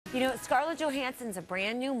You know, Scarlett Johansson's a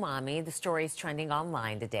brand new mommy. The story's trending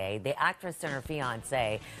online today. The actress and her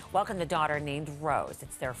fiance welcomed a daughter named Rose.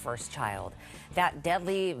 It's their first child. That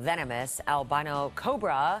deadly, venomous albino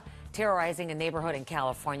cobra terrorizing a neighborhood in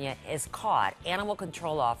California is caught. Animal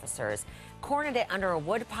control officers cornered it under a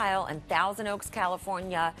woodpile in Thousand Oaks,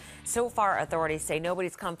 California. So far, authorities say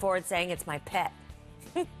nobody's come forward saying it's my pet.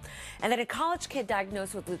 And then a college kid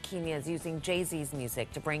diagnosed with leukemia is using Jay-Z's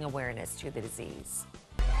music to bring awareness to the disease.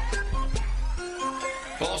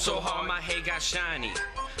 Ball so hard my hair got shiny,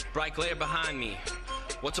 bright glare behind me.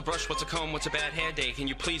 What's a brush, what's a comb, what's a bad hair day? Can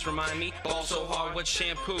you please remind me? Ball so hard, what's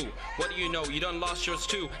shampoo? What do you know? You done lost yours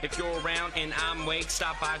too. If you're around and I'm awake,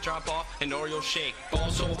 stop by, drop off an Oreo shake.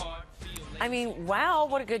 Ball so hard. I mean, wow,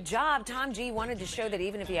 what a good job. Tom G wanted to show that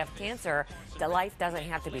even if you have cancer, the life doesn't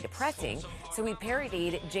have to be depressing. So he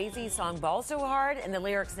parodied Jay-Z's song Ball So Hard, and the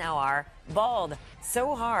lyrics now are, bald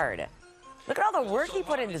so hard. Look at all the work he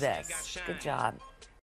put into this. Good job.